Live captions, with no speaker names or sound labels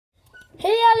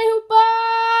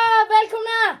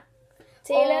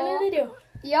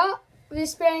Ja, vi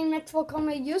spelar in med 2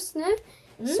 kameror just nu.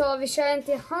 Så vi kör en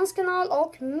till hans kanal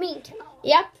och min kanal.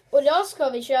 Japp, och då ska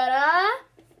vi köra...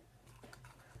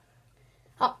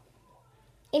 Ja,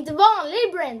 inte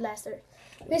vanlig Brain Blaster.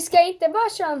 Vi ska inte bara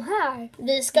köra den här.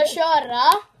 Vi ska köra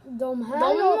De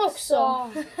här de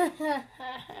också.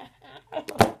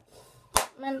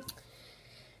 Men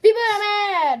vi börjar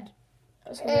med...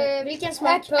 vilken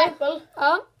smak? Apple.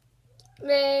 Ja.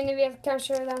 Ni vet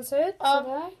kanske hur den ser ut. Ja.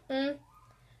 Sådär.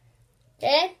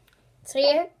 Okej.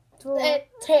 3, 2.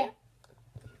 3.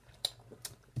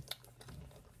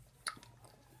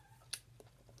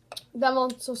 Den var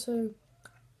inte så sur.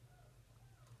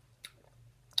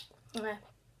 Nej.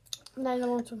 Nej, den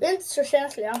var inte så. Vi är inte så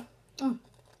känsliga.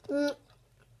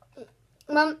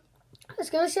 Men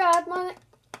ska vi säga att man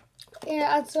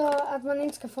att man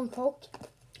inte ska få en chock?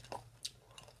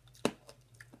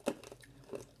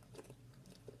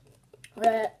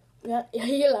 Jag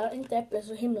gillar inte äpple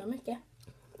så himla mycket.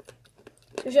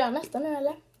 Ska vi köra nästa nu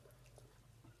eller?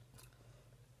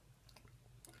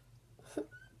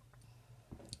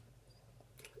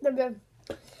 Det blev...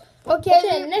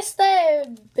 Okej, nästa är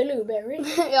blueberry.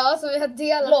 Ja, så vi har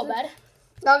delat. Blåbär.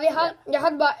 Ja, jag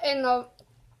hade bara en av...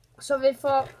 Så vi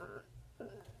får...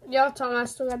 Jag tar de här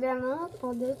stora delarna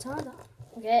och du tar den.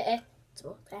 Okej, 1,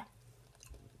 2, 3.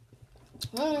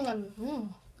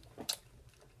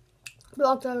 Du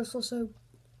har inte så sur.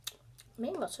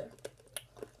 Min var sur.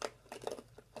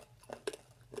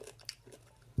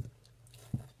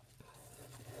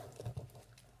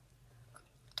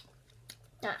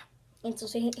 Nej, inte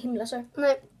så himla sur.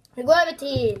 Nej. Vi går över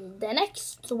till the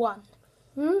next one.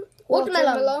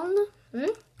 Watermelon.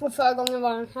 Och förra gången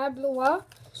var den här blåa.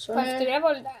 Så Och efter det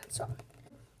var det där så.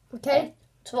 Okej.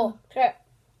 1, 2, 3.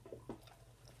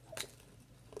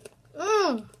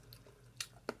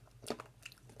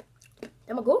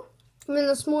 Den var god.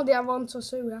 Mina små delar var inte så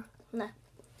sura.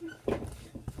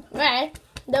 Nej,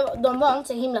 de var inte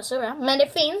så himla sura. Men det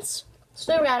finns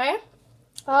surare.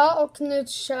 Ja, och nu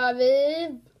kör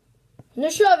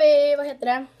vi... Vad heter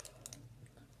det?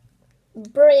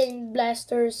 Brain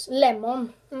Blasterz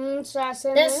Lemon. Så här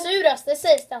ser Den det. suraste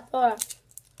sägs det att vara.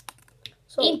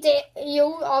 Så. Inte,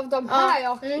 jo, av de här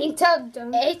ja. Inte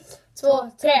den. 1,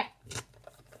 2, 3.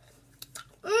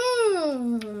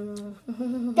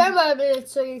 Den börjar bli lite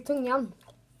sur i tungan.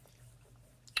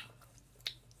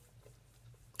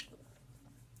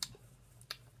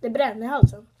 Det bränner i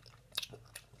halsen.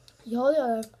 Ja, det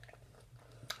gör det.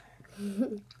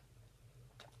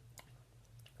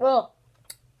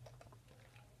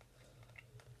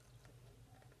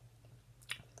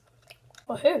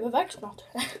 Och huvudvärk snart.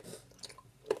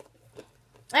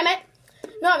 Nej men,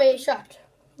 nu har vi kört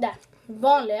det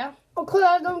vanliga. Och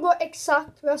kolla, de går exakt.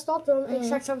 Vi har startat dem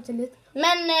exakt samtidigt.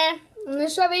 Men Nu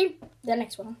kör vi. den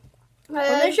next one. Och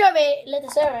nu kör vi lite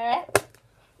surare.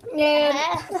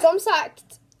 Som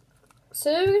sagt.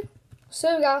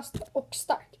 Surast och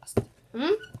starkast.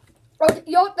 Och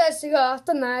jag har inte ens rört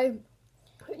den här.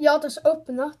 Jag har inte ens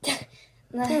öppnat.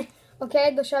 Nej.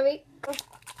 Okej, då kör vi.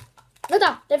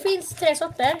 Vänta, det finns 3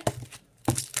 sorter.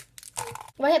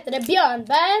 Vad heter det?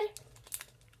 Björnbär.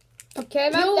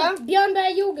 Okej, vänta. Björnbär,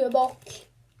 jordgubb och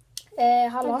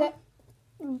hallon.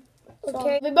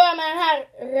 Okej. Vi börjar med den här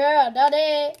röda.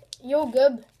 Det är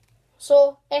jordgubb.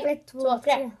 Så 1, 2,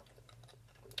 3.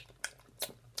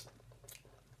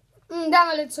 Den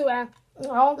var lite sur.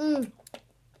 Ja.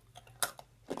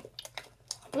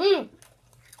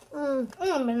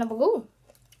 Men den var god.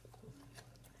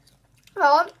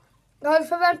 Ja, jag hade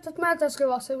förväntat mig att den skulle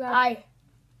vara sur. Nej.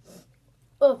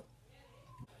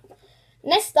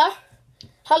 Nästa.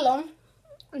 Hallon.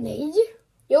 Nej.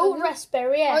 Jo,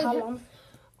 raspberry är hallon.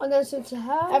 Och den ser ut så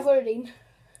här. Här får du din.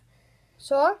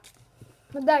 Så.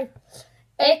 Men där.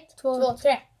 1, 2,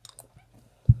 3.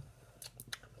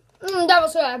 Den var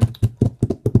så här.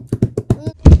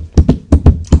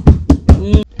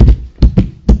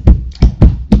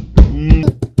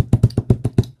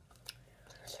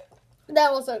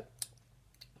 Den var så.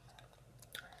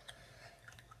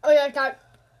 Och jag kan.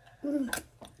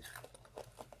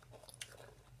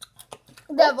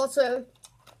 Den var sur.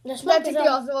 Det Den tycker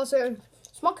jag var sur.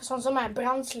 smakar som är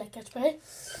brandsläckert spray.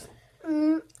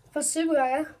 Vad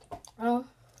surare. Ja.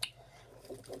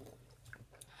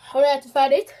 Har du ätit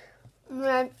färdigt?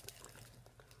 Nej.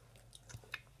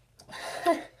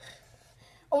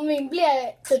 Om min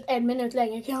blir typ 1 minut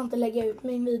längre kan jag inte lägga ut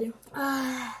min video.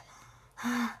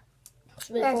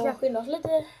 Så vi får skynda oss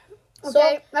lite.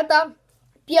 Okej, vänta.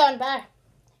 Björnbär.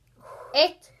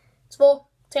 1, 2,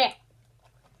 3.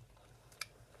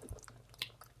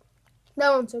 Det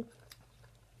var inte sur.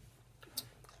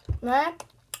 Nej.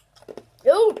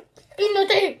 Jo,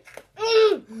 inuti.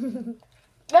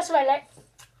 Jag sväljer.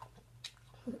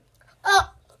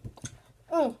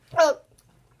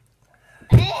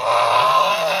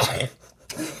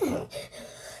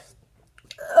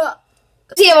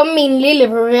 Se vad min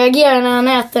lillebror reagerar när han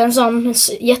äter en sån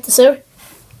jättesur.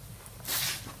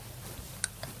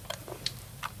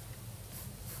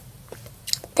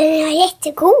 Den är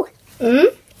jättegod.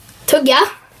 Tugga.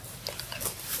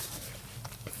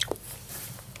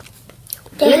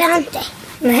 Det vill jag inte.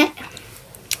 Nej.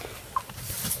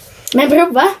 Men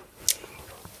prova.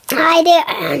 Nej, det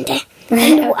är jag inte.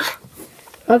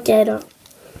 Okej då.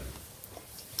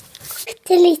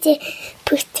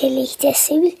 Pyttelite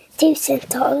sur.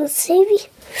 Tusentals sur.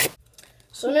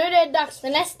 Så nu är det dags för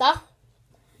nästa.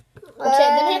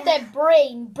 Okej, den heter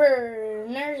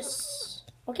burnerz.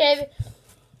 Okej.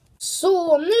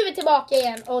 Så nu är vi tillbaka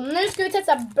igen. Och nu ska vi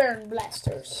testa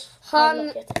blasterz. Han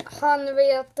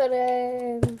vet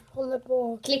håller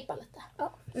på att klippa lite.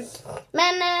 Ja.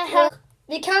 Men här,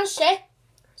 vi kanske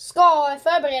ska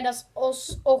förbereda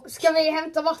oss och... Ska vi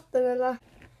hämta vatten eller?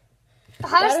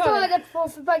 Här står det på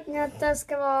förpackningen att det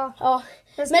ska vara... Ja.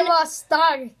 Det ska vara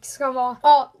stark, ska vara.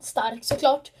 Ja, stark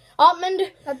såklart. Ja, men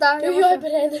du... Vänta, jag är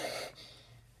beredd. 1,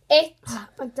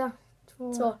 vänta.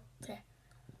 2, 3.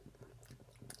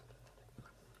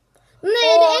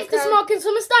 Nej, det är eftersmaken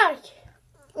som är stark.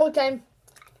 Okej.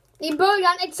 I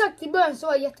början, exakt i början så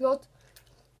var det jättegott.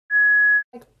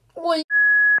 Oj.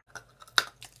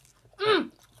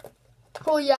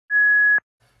 Oj.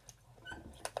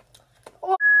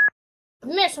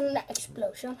 Mer som den där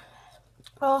explosion.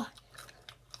 Ja.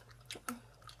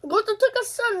 Gott att trycka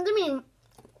sönder min.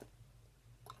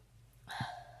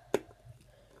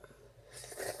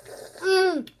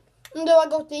 Det var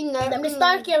gott inne. Den blir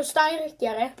starkare och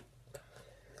starkare.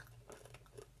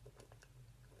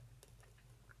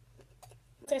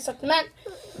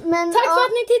 Men tack för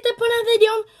att ni tittade på den här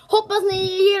videon. Hoppas ni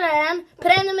gillar den.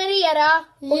 Prenumerera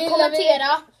och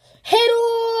kommentera. Hej då!